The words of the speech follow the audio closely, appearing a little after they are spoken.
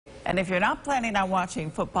And if you're not planning on watching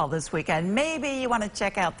football this weekend, maybe you want to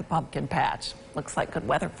check out the pumpkin patch. Looks like good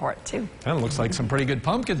weather for it, too. And it looks like some pretty good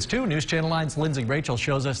pumpkins, too. News Channel 9's Lindsay Rachel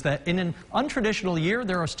shows us that in an untraditional year,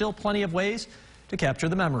 there are still plenty of ways to capture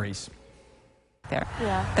the memories. There.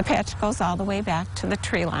 Yeah. The patch goes all the way back to the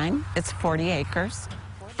tree line. It's 40 acres.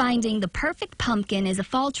 Finding the perfect pumpkin is a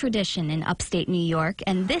fall tradition in upstate New York,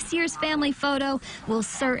 and this year's family photo will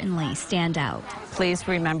certainly stand out. Please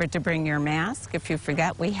remember to bring your mask. If you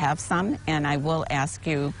forget, we have some, and I will ask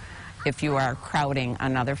you if you are crowding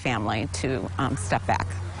another family to step back.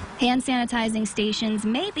 Hand sanitizing stations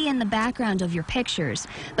may be in the background of your pictures,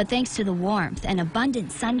 but thanks to the warmth and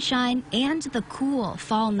abundant sunshine and the cool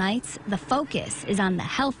fall nights, the focus is on the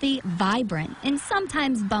healthy, vibrant, and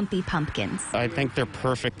sometimes bumpy pumpkins. I think they're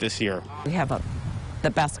perfect this year. We have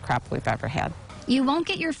the best crop we've ever had. You won't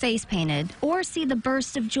get your face painted or see the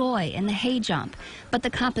burst of joy in the hay jump, but the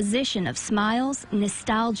composition of smiles,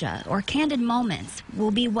 nostalgia, or candid moments will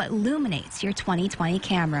be what illuminates your 2020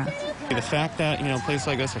 camera. The fact that, places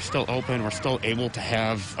like this are still open, we're still able to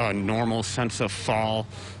have a normal sense of fall,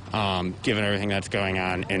 given everything that's going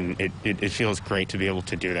on, and it feels great to be able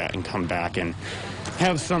to do that and come back and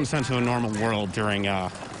have some sense of a normal world during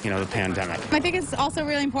the pandemic. I think it's also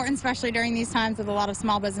really important, especially during these times with a lot of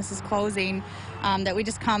small businesses closing, that we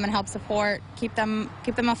just come and help support, keep them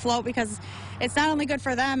afloat, because it's not only good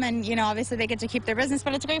for them and, obviously they get to keep their business,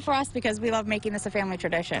 but it's great for us because we love making this a family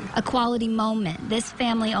tradition. A quality moment this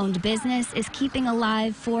family-owned business is keeping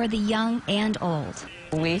alive for the young and old.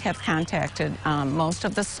 We have contacted most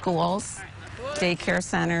of the schools, daycare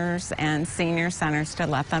centers, and senior centers to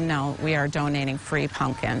let them know we are donating free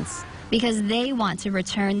pumpkins. Because they want to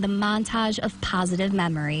return the montage of positive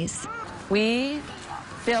memories. We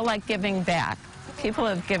feel like giving back. People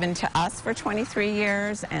have given to us for 23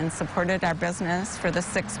 years and supported our business for the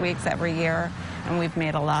 6 weeks every year, and we've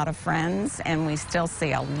made a lot of friends, and we still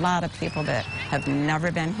see a lot of people that have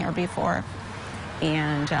never been here before,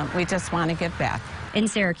 and we just want to give back. In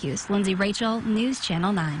Syracuse, Lindsay Rachel, News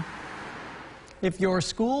Channel 9. If your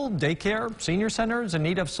school, daycare, senior center is in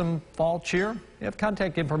need of some fall cheer, we have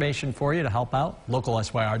contact information for you to help out,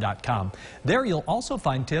 localsyr.com. There you'll also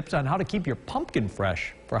find tips on how to keep your pumpkin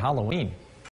fresh for Halloween.